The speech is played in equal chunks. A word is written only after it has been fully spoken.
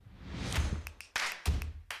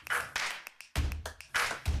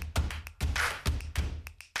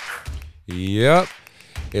Yep,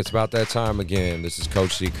 it's about that time again. This is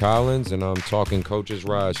Coach C. Collins, and I'm talking Coach's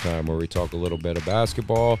Rise Time, where we talk a little bit of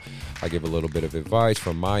basketball. I give a little bit of advice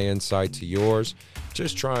from my insight to yours.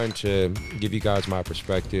 Just trying to give you guys my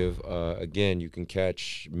perspective. Again, you can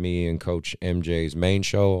catch me and Coach MJ's main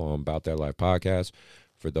show on About That Life podcast.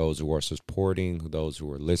 For those who are supporting, those who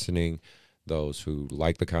are listening, those who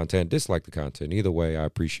like the content, dislike the content. Either way, I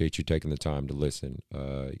appreciate you taking the time to listen.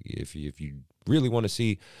 If you really want to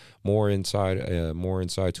see more inside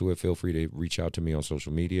to it, feel free to reach out to me on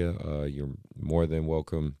social media. You're more than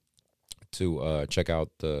welcome to check out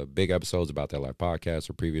the big episodes About That Life podcast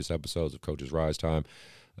or previous episodes of Coach's Rise Time.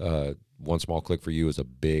 One small click for you is a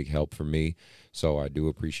big help for me, so I do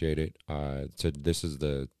appreciate it. So this is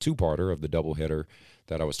the two-parter of the doubleheader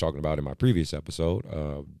that I was talking about in my previous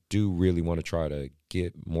episode. Do really want to try to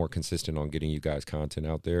get more consistent on getting you guys content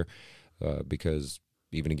out there, because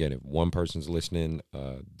even again, if one person's listening,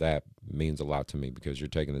 that means a lot to me, because you're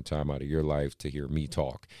taking the time out of your life to hear me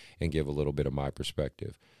talk and give a little bit of my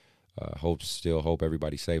perspective. Hope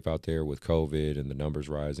everybody's safe out there with COVID and the numbers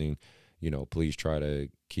rising. Please try to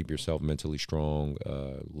keep yourself mentally strong,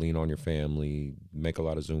 lean on your family, make a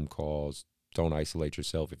lot of Zoom calls. Don't isolate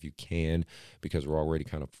yourself if you can, because we're already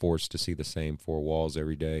kind of forced to see the same four walls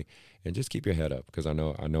every day. And just keep your head up, because I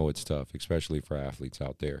know it's tough, especially for athletes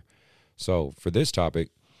out there. So for this topic,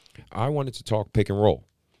 I wanted to talk pick and roll,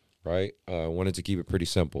 right? I wanted to keep it pretty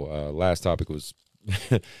simple. Last topic was,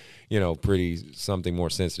 pretty something more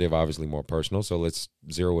sensitive, obviously more personal. So let's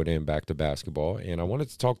zero it in back to basketball. And I wanted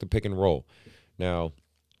to talk the pick and roll. Now,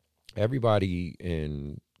 everybody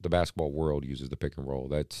in the basketball world uses the pick and roll.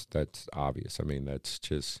 That's obvious. I mean, that's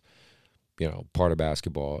just, part of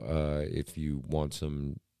basketball. If you want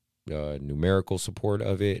some numerical support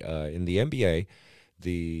of it, in the NBA,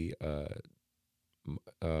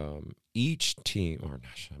 each team,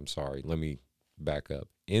 let me back up.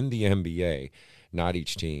 In the NBA, not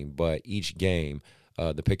each team, but each game,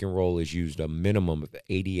 the pick and roll is used a minimum of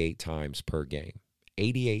 88 times per game.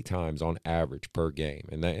 88 times on average per game.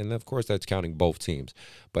 And of course, that's counting both teams.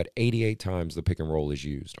 But 88 times the pick and roll is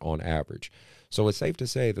used on average. So it's safe to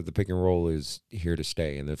say that the pick and roll is here to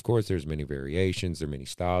stay. And of course, there's many variations. There are many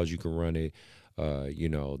styles you can run it.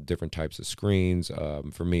 Different types of screens.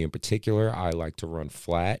 For me in particular, I like to run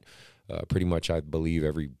flat. Pretty much, I believe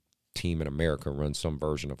every team in America runs some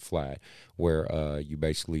version of flat, where you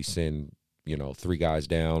basically send, three guys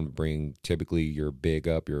down, bring typically your big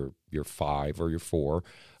up, your five or your four.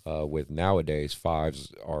 With nowadays,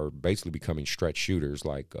 fives are basically becoming stretch shooters,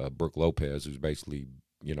 like Brook Lopez, who's basically,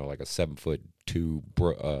 like a 7'2"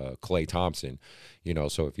 Klay Thompson.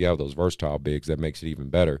 So if you have those versatile bigs, that makes it even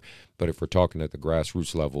better. But if we're talking at the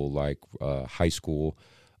grassroots level, like high school,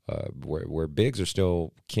 where bigs are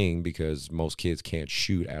still king, because most kids can't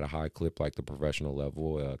shoot at a high clip like the professional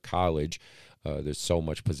level. College, there's so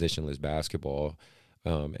much positionless basketball.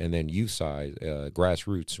 And then youth side,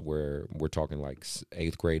 grassroots, where we're talking like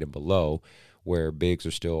 8th grade and below, where bigs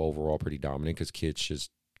are still overall pretty dominant, because kids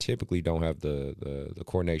just typically don't have the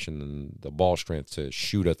coordination and the ball strength to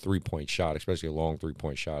shoot a three-point shot, especially a long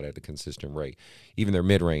three-point shot at a consistent rate. Even their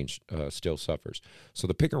mid-range still suffers. So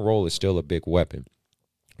the pick and roll is still a big weapon.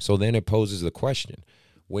 So then it poses the question,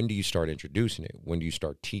 when do you start introducing it? When do you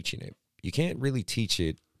start teaching it? You can't really teach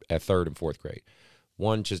it at 3rd and 4th grade.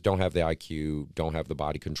 One, just don't have the IQ, don't have the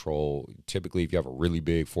body control. Typically, if you have a really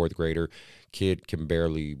big 4th grader, kid can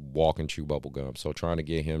barely walk and chew bubble gum. So trying to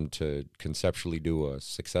get him to conceptually do a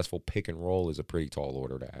successful pick and roll is a pretty tall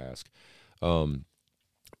order to ask.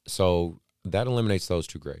 So that eliminates those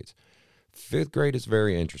 2 grades. 5th grade is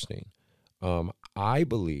very interesting. I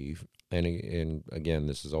believe, and again,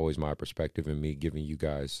 this is always my perspective and me giving you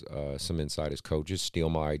guys some insight as coaches. Steal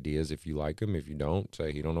my ideas if you like them. If you don't,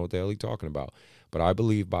 say he don't know what the hell he's talking about. But I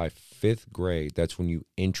believe by 5th grade, that's when you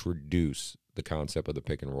introduce the concept of the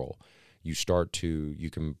pick and roll. You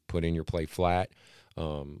can put in your play flat.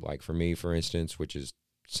 Like for me, for instance, which is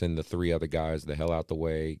send the 3 other guys the hell out the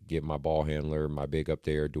way, get my ball handler, my big up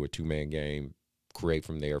there, do a 2-man game, create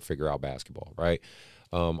from there, figure out basketball, right?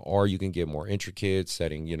 Or you can get more intricate,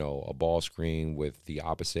 setting, a ball screen with the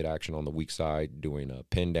opposite action on the weak side, doing a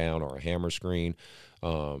pin down or a hammer screen.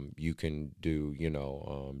 You can do,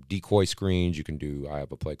 decoy screens. I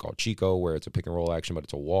have a play called Chico where it's a pick and roll action, but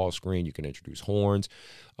it's a wall screen. You can introduce horns.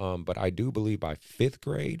 But I do believe by 5th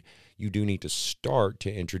grade, you do need to start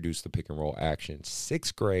to introduce the pick and roll action.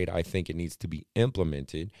 6th grade, I think it needs to be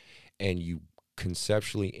implemented, and you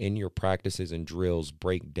conceptually in your practices and drills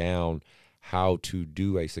break down how to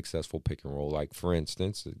do a successful pick and roll. Like, for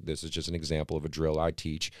instance, this is just an example of a drill I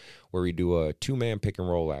teach where we do a 2-man pick and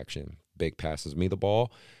roll action. Big passes me the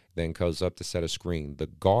ball, then goes up to set a screen. The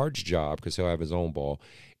guard's job, because he'll have his own ball,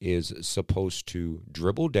 is supposed to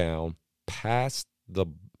dribble down past the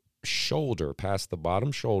shoulder, past the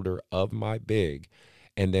bottom shoulder of my big,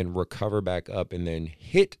 and then recover back up and then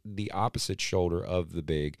hit the opposite shoulder of the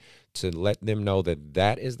big to let them know that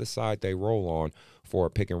that is the side they roll on for a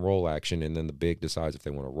pick and roll action. And then the big decides if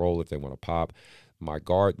they want to roll, if they want to pop. My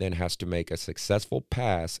guard then has to make a successful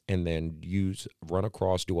pass and then run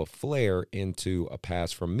across, do a flare into a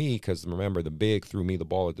pass from me, because remember, the big threw me the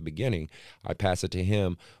ball at the beginning. I pass it to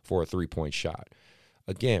him for a 3-point shot.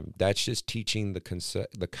 Again, that's just teaching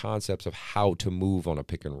the concepts of how to move on a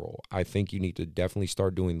pick and roll. I think you need to definitely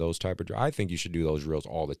start doing those type of drills. I think you should do those drills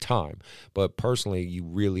all the time. But personally, you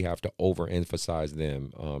really have to overemphasize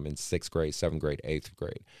them in 6th grade, 7th grade, 8th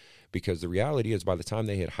grade. Because the reality is by the time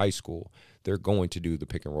they hit high school, they're going to do the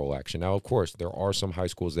pick and roll action. Now, of course, there are some high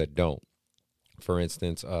schools that don't. For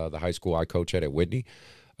instance, the high school I coach at Whitney,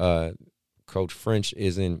 Coach French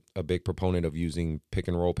isn't a big proponent of using pick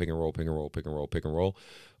and roll, pick and roll, pick and roll, pick and roll, pick and roll.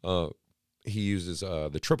 He uses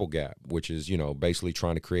the triple gap, which is, basically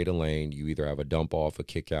trying to create a lane. You either have a dump off, a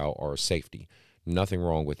kick out, or a safety. Nothing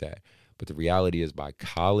wrong with that. But the reality is by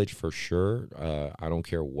college, for sure, I don't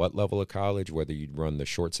care what level of college, whether you run the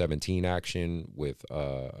short 17 action with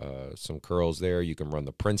some curls there, you can run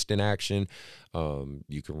the Princeton action,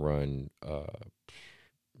 you can run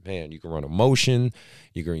you can run a motion.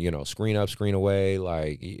 You can, screen up, screen away.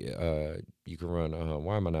 Like, you can run,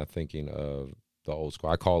 why am I not thinking of the old school?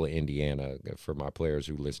 I call it Indiana. For my players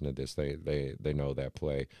who listen to this, they know that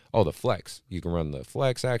play. Oh, the flex. You can run the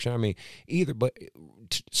flex action. I mean, but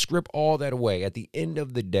strip all that away. At the end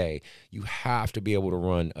of the day, you have to be able to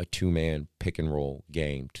run a 2-man pick and roll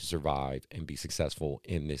game to survive and be successful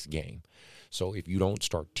in this game. So if you don't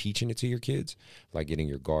start teaching it to your kids, like getting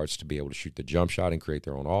your guards to be able to shoot the jump shot and create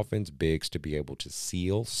their own offense, bigs to be able to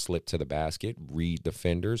seal, slip to the basket, read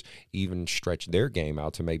defenders, even stretch their game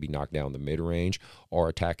out to maybe knock down the mid-range or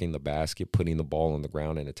attacking the basket, putting the ball on the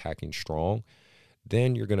ground and attacking strong,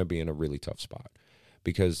 then you're going to be in a really tough spot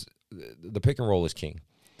because the pick and roll is king.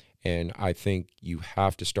 And I think you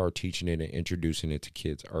have to start teaching it and introducing it to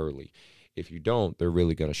kids early. If you don't, they're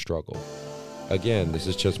really going to struggle. Again, this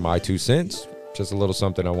is just my 2 cents, just a little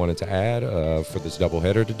something I wanted to add for this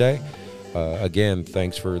doubleheader today. Again,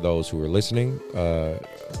 thanks for those who are listening.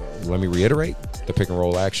 Let me reiterate, the pick and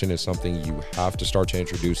roll action is something you have to start to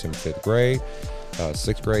introduce in 5th grade,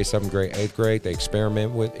 6th grade, 7th grade, 8th grade. They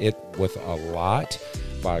experiment with it with a lot.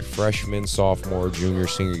 By freshman, sophomore, junior,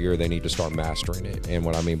 senior year, they need to start mastering it. And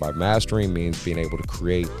what I mean by mastering means being able to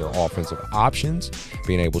create their offensive options,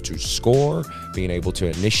 being able to score, being able to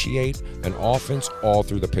initiate an offense all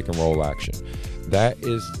through the pick and roll action. That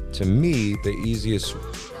is, to me, the easiest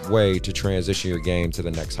way to transition your game to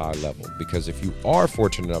the next high level. Because if you are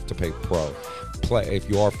fortunate enough to if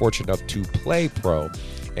you are fortunate enough to play pro,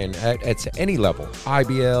 and at any level,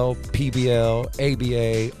 IBL, PBL,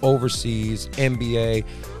 ABA, overseas, NBA,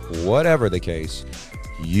 whatever the case,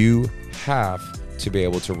 you have to be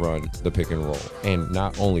able to run the pick and roll. And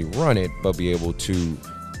not only run it, but be able to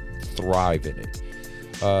thrive in it.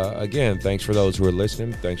 Again, thanks for those who are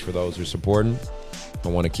listening. Thanks for those who are supporting. I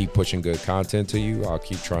want to keep pushing good content to you. I'll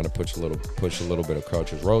keep trying to push a little bit of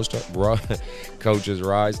Coach's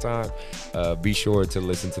Rise time. Be sure to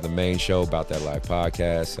listen to the main show About That Life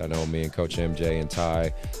podcast. I know me and Coach MJ and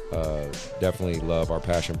Ty definitely love our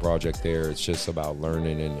passion project there. It's just about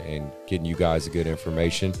learning and getting you guys good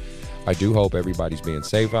information. I do hope everybody's being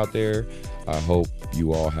safe out there. I hope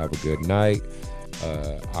you all have a good night.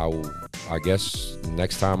 I guess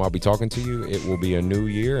next time I'll be talking to you, it will be a new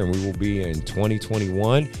year and we will be in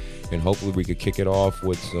 2021, and hopefully we could kick it off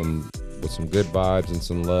with some good vibes and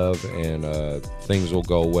some love, and things will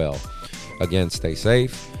go well. Again, stay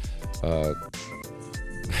safe. All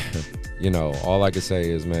I can say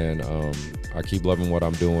is, man, I keep loving what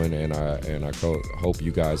I'm doing, and I hope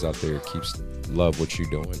you guys out there love what you're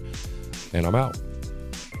doing. And I'm out.